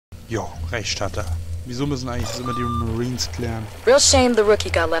Jo, recht hat er. Wieso müssen eigentlich das immer die Marines klären? Real shame the rookie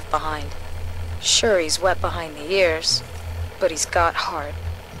got left behind. Sure, he's wet behind the ears, but he's got heart.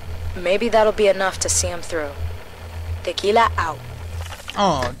 Maybe that'll be enough to see him through. Tequila out.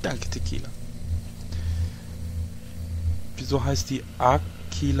 Oh, danke Tequila. Wieso heißt die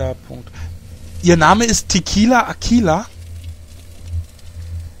Aquila? Ihr Name ist Tequila Aquila?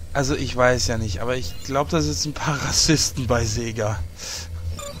 Also ich weiß ja nicht, aber ich glaube, da sitzen ein paar Rassisten bei Sega.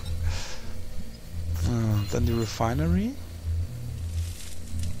 Dann die Refinery.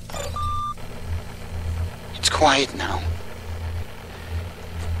 It's quiet now.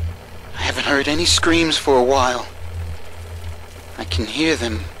 I haven't heard any screams for a while. I can hear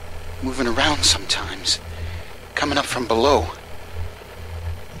them moving around sometimes, coming up from below.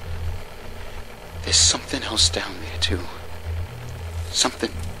 There's something else down there too.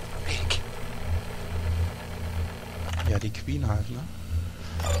 Something big. Ja, die Queen halt, ne?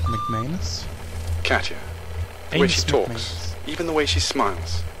 McManus? Katya. The way she talks, even the way she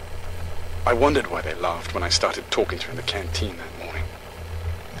smiles. I wondered why they laughed when I started talking to her in the canteen that morning.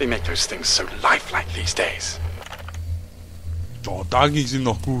 They make those things so lifelike these days. Oh, da ging's ihm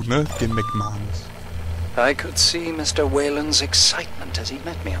noch gut, ne? Den McManus. I could see Mr. Whalen's excitement as he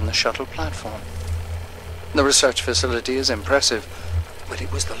met me on the shuttle platform. The research facility is impressive, but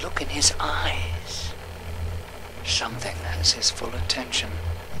it was the look in his eyes. Something has his full attention.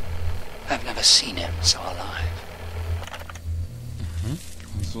 I've never seen him so alive. Mhm.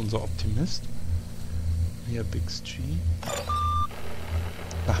 Das ist unser Optimist. Hier, Bix G.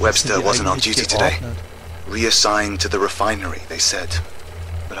 Ach, Webster wasn't on eigentlich duty today. geordnet? Reassigned to the refinery, they said.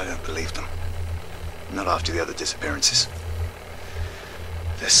 But I don't believe them. Not after the other disappearances.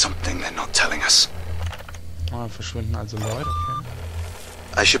 There's something they're not telling us. Ah, verschwinden also Leute, okay.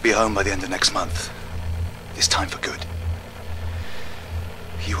 I should be home by the end of next month. This time for good.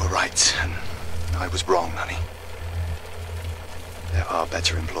 You were right, and I was wrong, honey. There are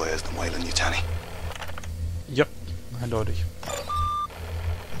better employers than Wayland Yutani. Ja, eindeutig.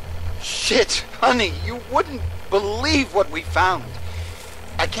 Shit, honey, you wouldn't believe what we found.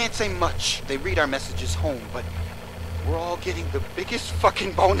 I can't say much. They read our messages home, but we're all getting the biggest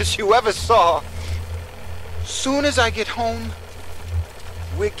fucking bonus you ever saw. Soon as I get home,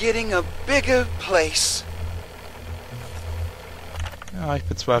 we're getting a bigger place. Ja, ich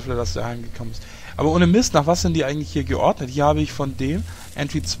bezweifle, dass der heimgekommen ist. Aber ohne Mist, nach was sind die eigentlich hier geordnet? Hier habe ich von dem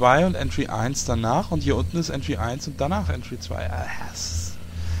Entry 2 und Entry 1 danach und hier unten ist Entry 1 und danach Entry 2.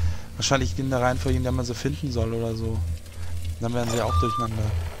 Wahrscheinlich in der Reihenfolge, in der man sie finden soll oder so. Dann werden sie ja auch durcheinander.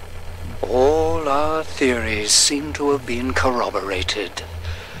 All our theories seem to have been corroborated.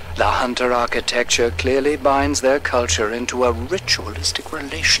 The Hunter architecture clearly binds their culture into a ritualistic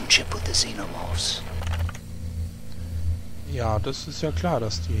relationship with the Xenomorphs. Ja, das ist ja klar,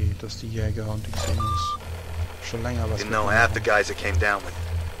 dass die Jäger und die Xenos schon länger was You know, half the guys that came down with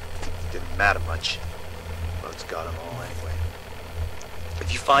didn't matter much. Bugs got them all anyway.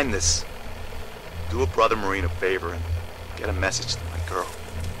 If you find this, do a brother Marine a favor and get a message to my girl.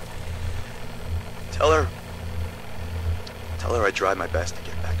 Tell her I tried my best to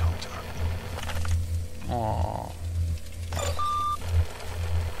get back home to her. Oh.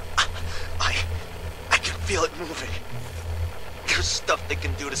 I can feel it moving. There's stuff they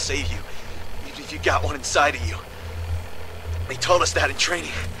can do to save you. You got one inside of you. They told us that in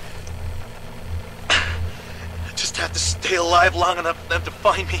training. I just have to stay alive long enough for them to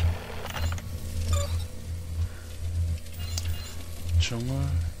find me. Dschungel.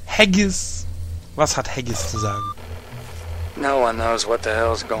 Haggis. Was hat Haggis zu sagen? No one knows what the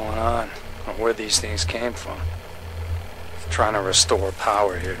hell's going on, or where these things came from. Trying to restore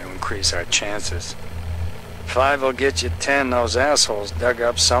power here to increase our chances. 5 will get you 10, those assholes dug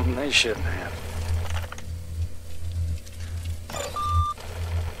up something they shouldn't have.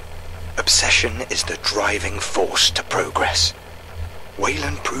 Obsession is the driving force to progress.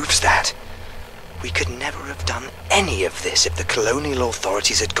 Wayland proves that. We could never have done any of this if the colonial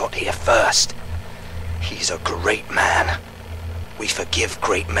authorities had got here first. He's a great man. We forgive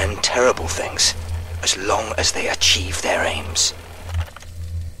great men terrible things, as long as they achieve their aims.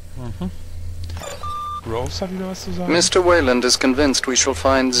 Rose hat wieder was zu sagen? Mr. Wayland is convinced we shall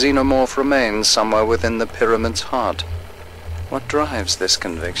find xenomorph remains somewhere within the pyramid's heart. What drives this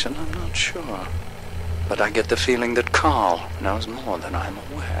conviction, I'm not sure. But I get the feeling that Carl knows more than I'm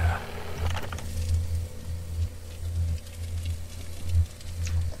aware.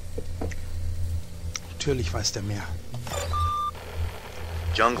 Natürlich weiß der mehr.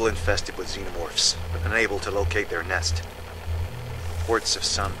 Jungle infested with xenomorphs, but unable to locate their nest. Reports of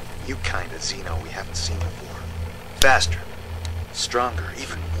some new kind of xeno we haven't seen before. Faster. Stronger,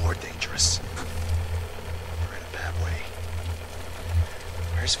 even more dangerous. We're in a bad way.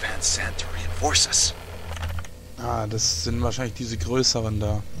 Where's Van Sant to reinforce us? Ah, das sind wahrscheinlich diese größeren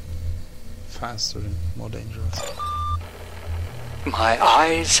da. Faster and more dangerous. My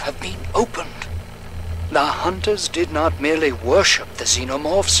eyes have been opened. The hunters did not merely worship the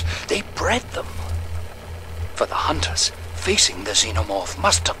xenomorphs, they bred them. For the hunters, facing the xenomorph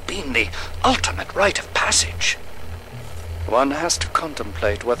must have been the ultimate rite of passage. One has to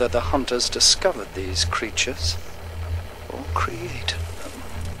contemplate whether the hunters discovered these creatures or created them.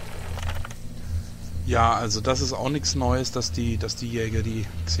 Ja, also das ist auch nichts Neues, dass die Jäger die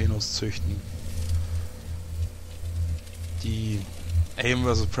Xenos züchten. Die Alien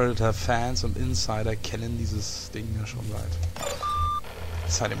vs. Predator Fans und Insider kennen dieses Ding ja schon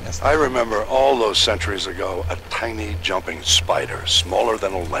seit dem ersten I remember all those centuries ago, a tiny jumping spider, smaller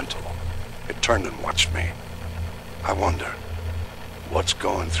than a lentil. It turned and watched me. I wonder, what's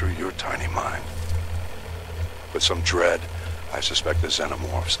going through your tiny mind? With some dread, I suspect the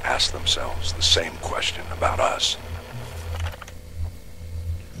xenomorphs ask themselves the same question about us.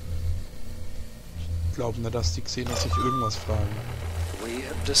 Glauben wir, dass die Xenos sich irgendwas fragen? We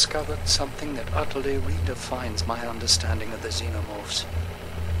have discovered something that utterly redefines my understanding of the xenomorphs.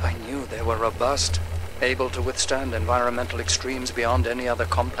 I knew they were robust, able to withstand environmental extremes beyond any other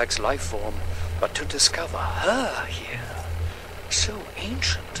complex life form. But to discover her here, so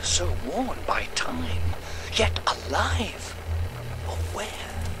ancient, so worn by time, yet alive, aware.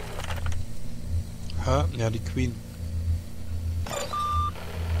 Ja, die Queen.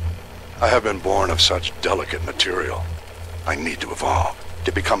 I have been born of such delicate material. I need to evolve,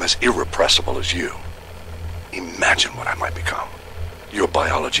 to become as irrepressible as you. Imagine what I might become. Your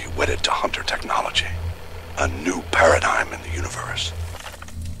biology wedded to hunter technology. A new paradigm in the universe.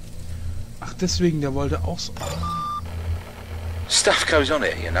 Ach, deswegen, der wollte auch so... Stuff goes on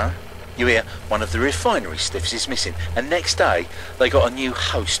here, you know. You hear one of the refinery stiffs is missing, and next day they got a new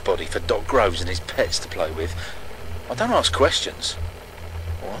host body for Doc Groves and his pets to play with. I don't ask questions.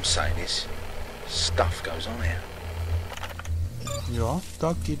 All I'm saying is, stuff goes on here. Ja,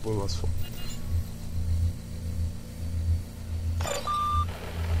 da geht wohl was vor.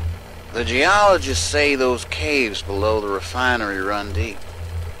 The geologists say those caves below the refinery run deep.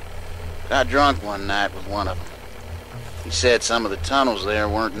 Got drunk one night with one of them. He said some of the tunnels there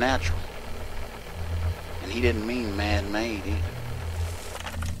weren't natural. And he didn't mean man-made either.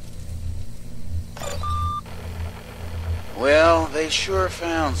 Well, they sure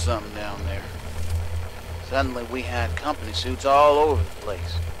found something down there. Suddenly we had company suits all over the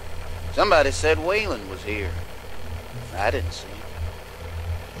place. Somebody said Wayland was here. I didn't see him.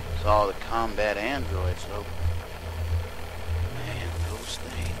 Saw the combat androids though. Man, those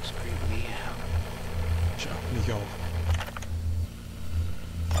things creep me out. Tja, mich auch.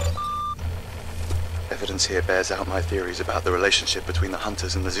 Evidence here bears out my theories about the relationship between the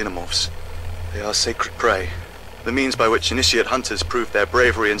hunters and the xenomorphs. They are sacred prey, the means by which initiate hunters prove their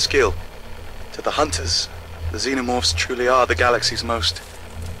bravery and skill. To the hunters, the xenomorphs truly are the galaxy's most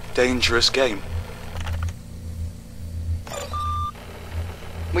dangerous game.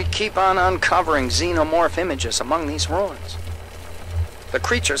 We keep on uncovering xenomorph images among these ruins. The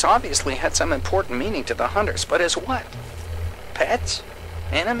creatures obviously had some important meaning to the hunters, but as what? Pets?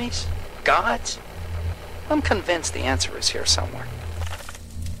 Enemies? Gods? I'm convinced the answer is here somewhere.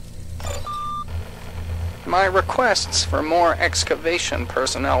 My requests for more excavation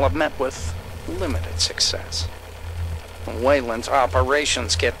personnel have met with limited success. Wayland's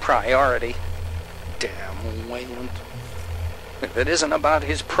operations get priority. Damn Wayland. If it isn't about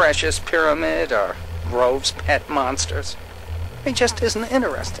his precious pyramid or Grove's pet monsters, he just isn't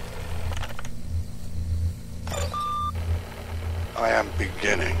interested. I am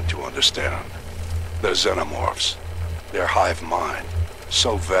beginning to understand. The xenomorphs, their hive mind,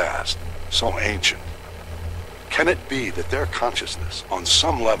 so vast, so ancient. Can it be that their consciousness, on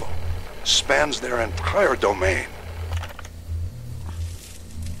some level, spans their entire domain?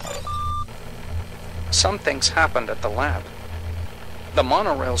 Something's happened at the lab. The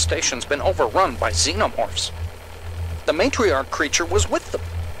monorail station's been overrun by xenomorphs. The matriarch creature was with them.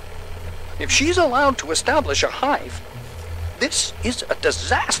 If she's allowed to establish a hive, this is a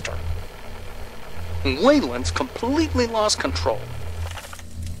disaster. Wayland's completely lost control.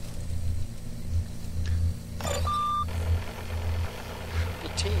 The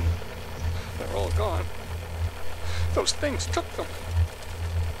team, they're all gone. Those things took them.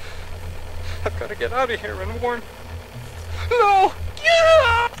 I've got to get out of here and warn... No!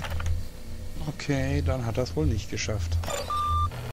 Yeah! Okay, dann hat er es wohl nicht geschafft.